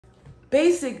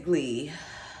Basically,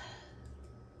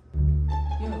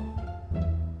 yo.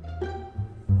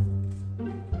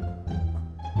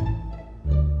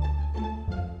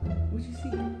 What you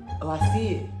see? Oh, I see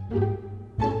it.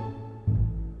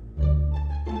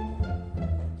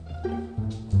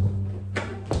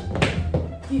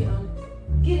 Get on.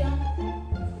 Get on.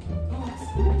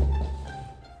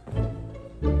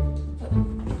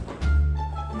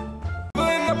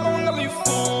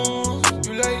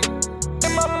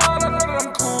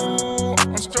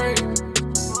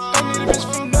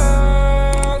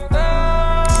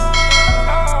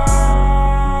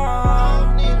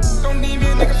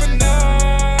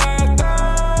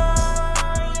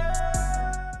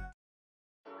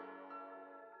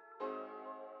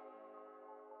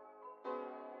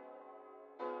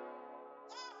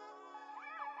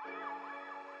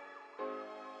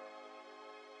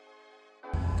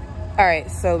 All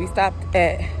right, so we stopped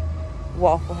at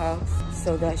Waffle House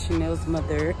so that Chanel's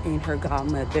mother and her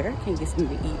godmother can get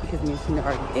something to eat because me and Chanel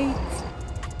already ate.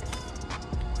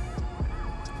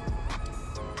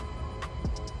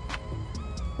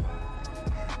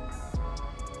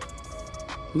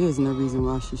 There's no reason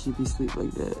why she should be asleep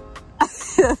like that.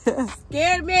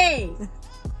 Scared me.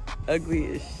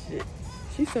 Ugly as shit.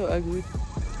 She's so ugly.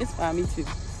 It's fine, me too.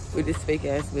 With this fake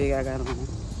ass wig I got on.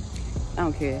 I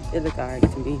don't care. It look alright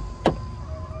to me.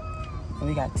 And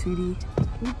we got Tootie.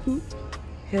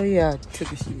 Hell yeah, I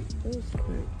took a shoot. That was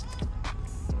quick.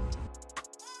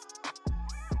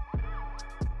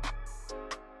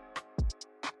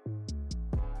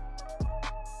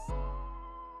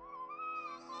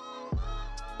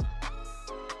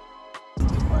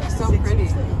 It's so pretty.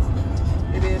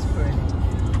 It is pretty.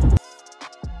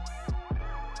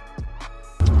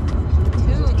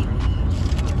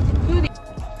 Tootie.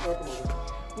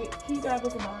 Can you grab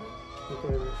us a bottle?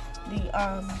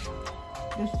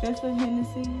 The fifth of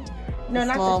Hennessy. No,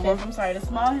 not the fifth. I'm sorry, the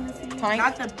small Hennessy. Pint?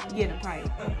 Not the the pint.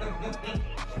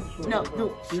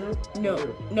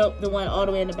 No, the one all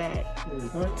the way in the back.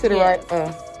 To the right.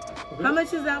 How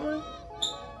much is that one?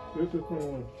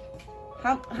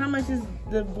 How much is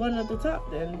the one at the top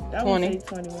then? That 20. Would say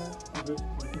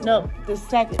 21. No, the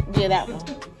second. Yeah, that one.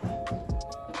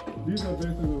 These are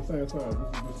basically the same size.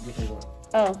 This is different one.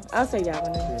 Oh, I'll say that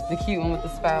one then. The cute one with the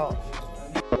spout.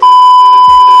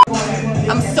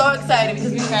 I'm so excited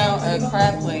because we found a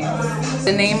crab place.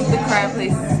 The name of the crab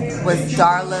place was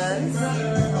Darla's.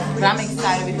 But I'm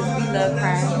excited because we love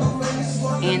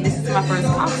crab. And this is my first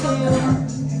cocktail.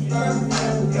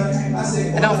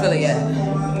 I don't feel it yet.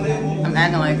 I'm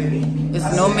acting like it. It's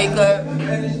no makeup.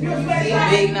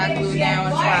 Wig not glued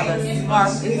down. Charlotte's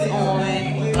scarf is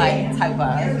on. Like, type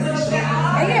vibe.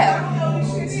 And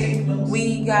yeah.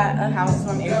 We got a house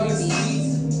from Airbnb.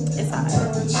 It's hot.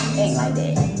 Ain't like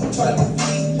that.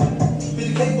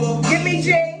 Give me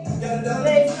Jay.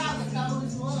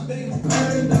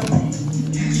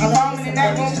 I'm home in that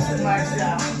room too much,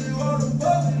 y'all.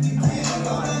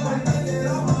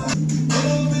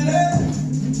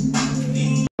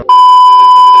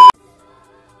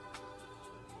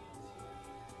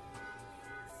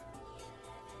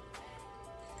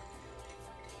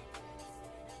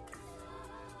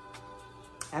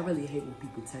 I really hate when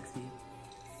people text me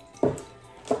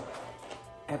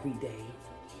every day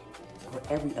or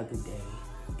every other day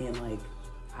and like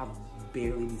I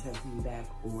barely be texting you back,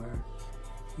 or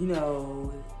you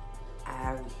know,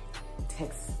 I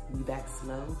text you back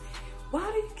slow. Why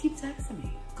do you keep texting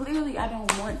me? Clearly I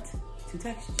don't want to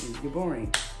text you. You're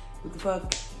boring. What the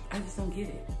fuck? I just don't get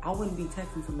it. I wouldn't be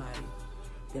texting somebody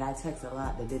that I text a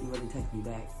lot that didn't really text me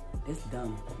back. That's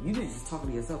dumb. You need to just talk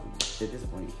to yourself at this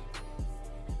point.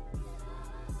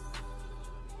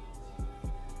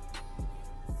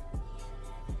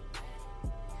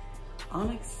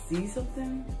 Onyx sees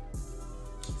something,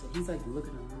 so he's like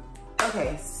looking around.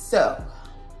 Okay, so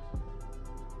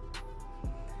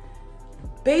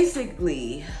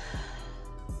basically,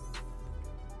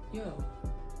 yo,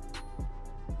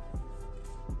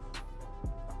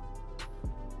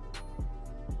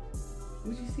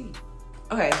 what'd you see?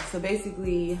 Okay, so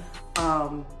basically,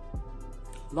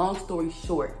 long story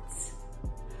short,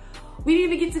 we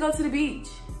didn't even get to go to the beach,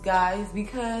 guys,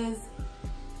 because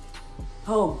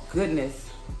oh goodness.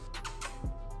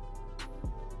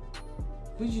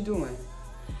 What you doing?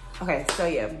 Okay, so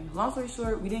yeah, long story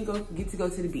short, we didn't get to go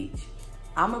to the beach.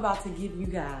 I'm about to give you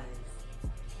guys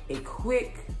a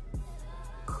quick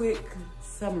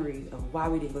summary of why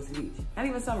we didn't go to the beach. Not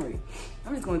even a summary.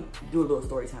 I'm just gonna do a little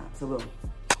story time. So boom.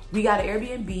 We got an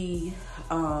Airbnb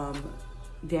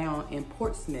down in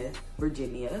Portsmouth,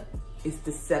 Virginia. It's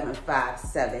the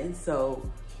 757, so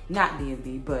not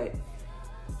DMV, but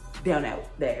down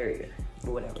that area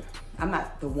or whatever. I'm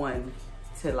not the one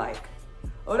to like,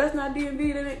 oh, that's not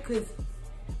DMV, did it? Because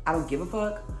I don't give a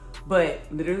fuck. But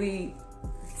literally,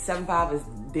 75 is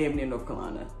damn near North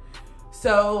Carolina.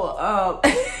 So,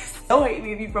 don't hate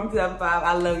me if you from 75.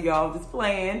 I love y'all. Just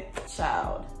playing.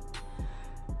 Child.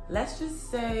 Let's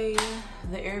just say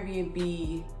the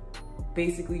Airbnb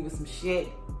basically was some shit,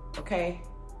 okay?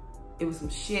 It was some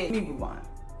shit. Let me rewind.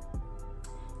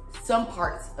 Some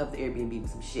parts of the Airbnb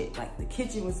was some shit. Like the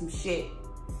kitchen was some shit.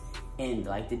 And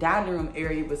like the dining room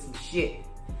area was some shit.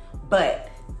 But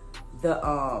the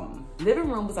living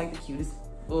room was like the cutest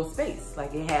little space.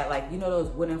 Like it had like, you know those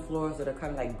wooden floors that are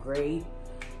kind of like gray?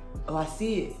 Oh, I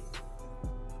see it.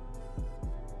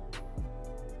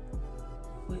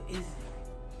 What is it?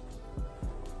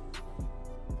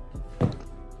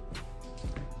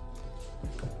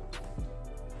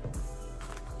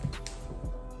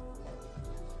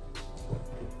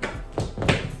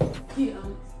 Get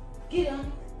on it. Get on it.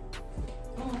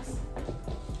 Almost.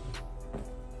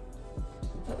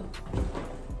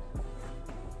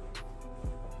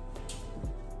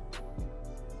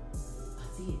 I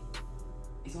see it.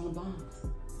 It's on the bombs.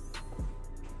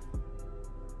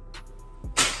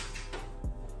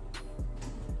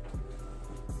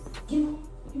 Get on.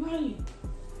 You behind you.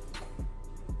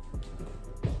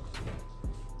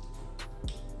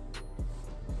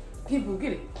 Get it, boo.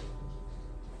 Get it.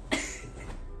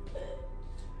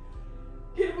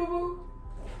 Get it, boo boo.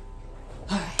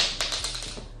 Alright.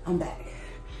 I'm back.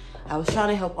 I was trying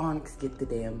to help Onyx get the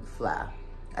damn fly.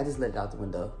 I just let it out the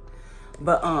window.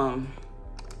 But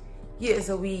yeah,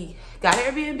 so we got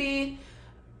an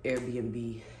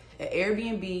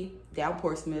Airbnb down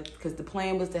Portsmouth because the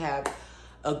plan was to have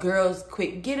a girls'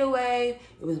 quick getaway.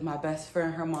 It was my best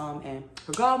friend, her mom, and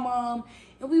her godmom.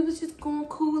 And we was just going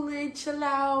cool and chill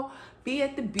out, be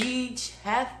at the beach,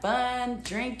 have fun,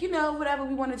 drink, you know, whatever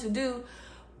we wanted to do.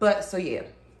 But so yeah,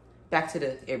 back to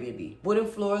the Airbnb. Wooden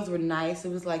floors were nice. It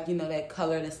was like, you know, that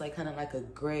color that's like kind of like a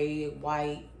gray,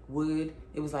 white wood.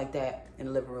 It was like that in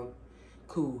the living room.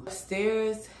 Cool.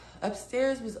 Upstairs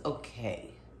was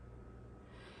okay.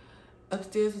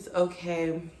 Upstairs was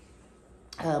okay.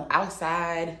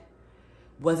 Outside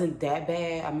wasn't that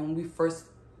bad. I mean, when we first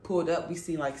pulled up, we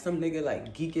seen like some nigga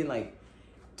like geeking, like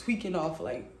tweaking off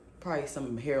like probably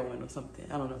some heroin or something.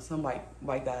 I don't know, some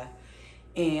white guy.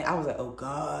 And I was like, oh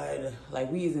God,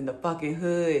 like we is in the fucking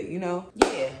hood, you know?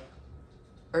 Yeah,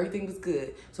 everything was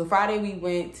good. So Friday we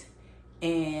went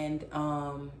and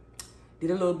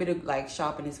did a little bit of like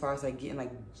shopping as far as like getting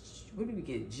like, what did we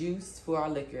get? Juice for our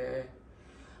liquor,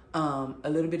 a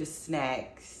little bit of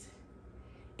snacks.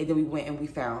 And then we went and we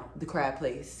found the crab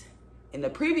place. In the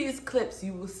previous clips,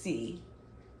 you will see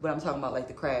what I'm talking about, like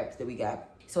the crabs that we got.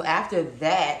 So after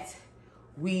that,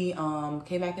 we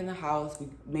came back in the house, we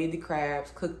made the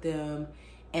crabs, cooked them,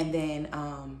 and then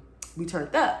we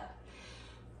turned up.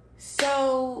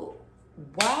 So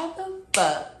why the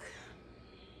fuck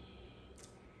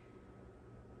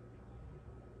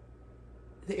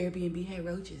the Airbnb had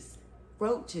roaches?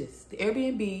 Roaches. The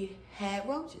Airbnb had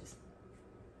roaches.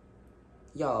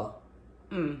 Y'all,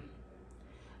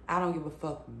 I don't give a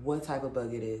fuck what type of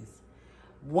bug it is.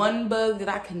 One bug that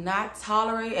I cannot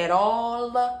tolerate at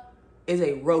all is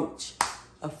a roach.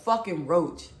 A fucking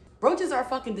roach. Roaches are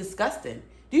fucking disgusting.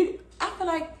 Dude, I feel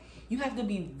like you have to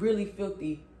be really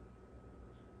filthy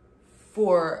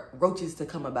for roaches to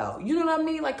come about. You know what I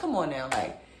mean? Like, come on now.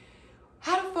 Like,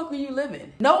 how the fuck are you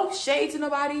living? No shade to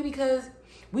nobody because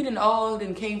we all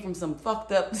came from some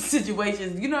fucked up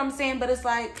situations. You know what I'm saying? But it's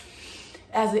like,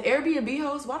 as an Airbnb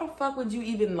host, why the fuck would you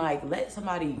even like let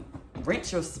somebody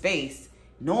rent your space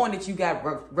knowing that you got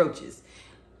roaches?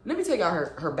 Let me tell y'all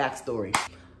her backstory.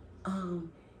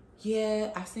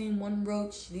 Yeah, I seen one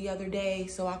roach the other day,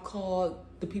 so I called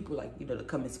the people, like, you know, to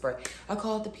come and spray. I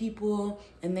called the people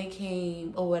and they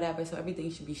came or whatever, so everything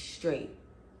should be straight.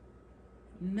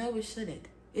 No, it shouldn't.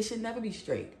 It should never be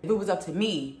straight. If it was up to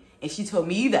me and she told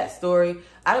me that story,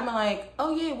 I'd have been like,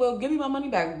 oh yeah, well, give me my money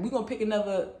back. We're gonna pick a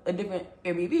different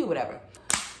Airbnb or whatever.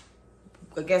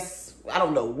 I guess, I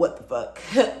don't know what the fuck.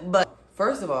 But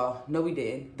first of all, no, we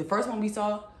didn't. The first one we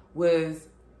saw was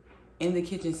in the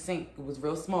kitchen sink. It was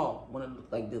real small. One of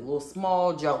like the little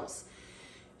small jokes.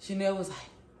 Chanel was like,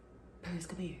 Paris,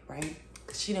 come here, right?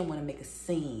 Because she didn't want to make a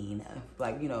scene of,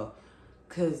 like, you know,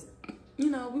 because, you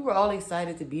know, we were all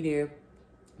excited to be there.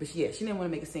 But she didn't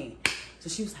want to make a scene. So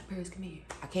she was like, Paris, come here.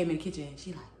 I came in the kitchen and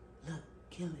she like, look,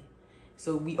 kill it.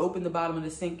 So we opened the bottom of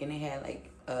the sink and they had like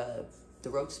the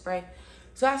roach spray.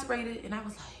 So I sprayed it and I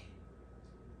was like,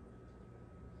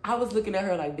 I was looking at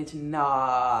her like, bitch,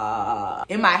 nah.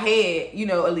 In my head, you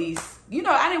know, at least you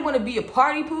know, I didn't want to be a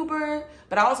party pooper,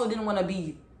 but I also didn't want to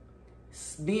be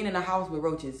being in a house with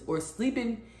roaches or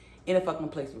sleeping in a fucking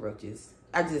place with roaches.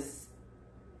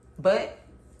 But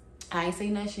I ain't say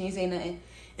nothing. She ain't say nothing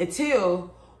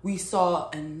until we saw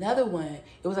another one.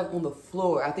 It was like on the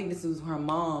floor. I think this was her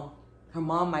mom. Her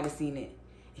mom might have seen it.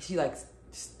 And she like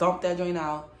stomped that joint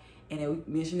out. And then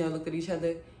me and Chanel looked at each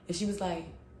other. And she was like,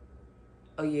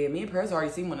 oh yeah, me and Paris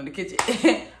already seen one in the kitchen.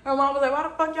 Her mom was like, why the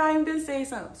fuck y'all ain't been saying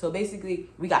something? So basically,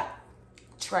 we got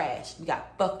trashed. We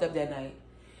got fucked up that night.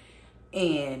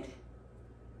 And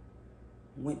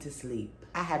went to sleep.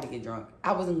 I had to get drunk.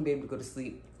 I wasn't gonna be able to go to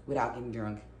sleep without getting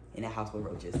drunk in that house with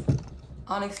roaches.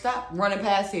 Onyx, stop running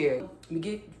past here. We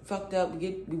get fucked up.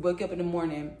 We wake up in the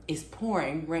morning. It's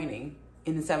pouring, raining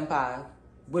in the 7-5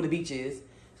 where the beach is.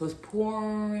 So it's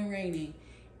pouring, raining.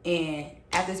 And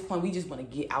at this point, we just want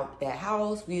to get out that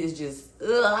house. We is just, ugh.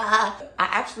 I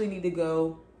actually need to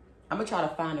go. I'm gonna try to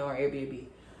find it on Airbnb.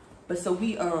 But so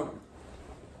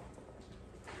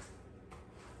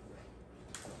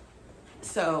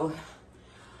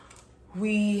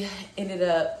we ended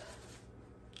up,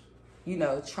 you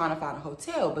know, trying to find a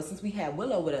hotel. But since we had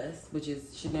Willow with us, which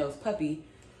is Chanel's puppy,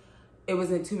 it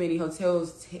wasn't too many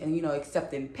hotels, you know,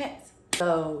 accepting pets.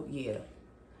 So yeah,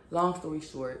 long story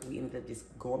short, we ended up just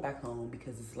going back home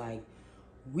because it's like,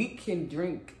 we can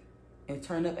drink and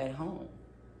turn up at home.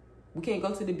 We can't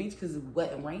go to the beach because it's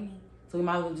wet and rainy. So we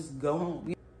might as well just go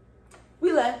home.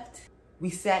 We left. We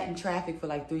sat in traffic for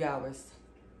like 3 hours.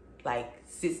 Like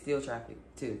sit still traffic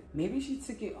too. Maybe she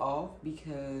took it off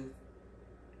because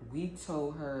we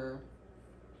told her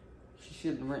she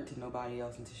shouldn't rent to nobody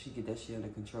else until she get that shit under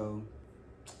control.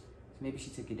 So maybe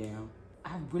she took it down.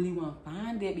 I really want to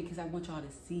find it because I want y'all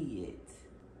to see it.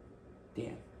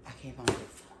 Damn, I can't find it.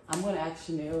 I'm gonna ask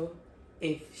Chanel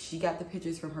if she got the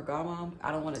pictures from her godmom.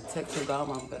 I don't want to text her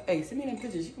godmom, but hey, send me them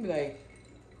pictures. She can be like,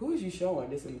 who is you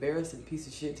showing this embarrassing piece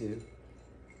of shit to?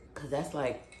 Cause that's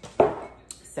like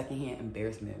secondhand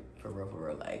embarrassment for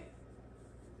real, like.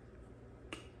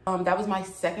 That was my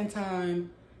second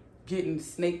time getting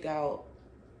snaked out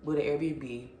with an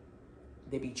Airbnb.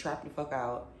 They be trapped the fuck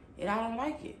out, and I don't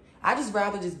like it. I just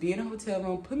rather just be in a hotel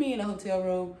room, put me in a hotel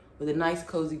room with the nice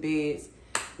cozy beds,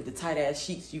 with the tight ass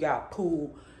sheets. You got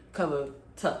pool cover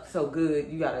tucked so good,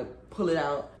 you gotta pull it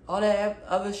out. All that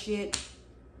other shit,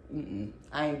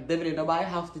 I ain't living in nobody's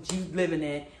house that you living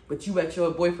in, but you at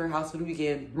your boyfriend's house for the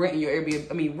weekend, renting your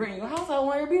house out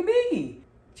on Airbnb.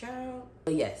 Ciao.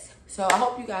 But yes, so I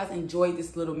hope you guys enjoyed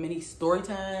this little mini story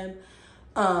time.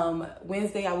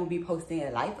 Wednesday I will be posting a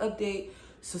life update,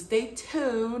 so stay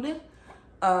tuned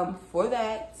for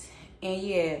that. And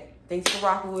yeah, thanks for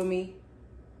rocking with me.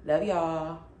 Love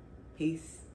y'all. Peace.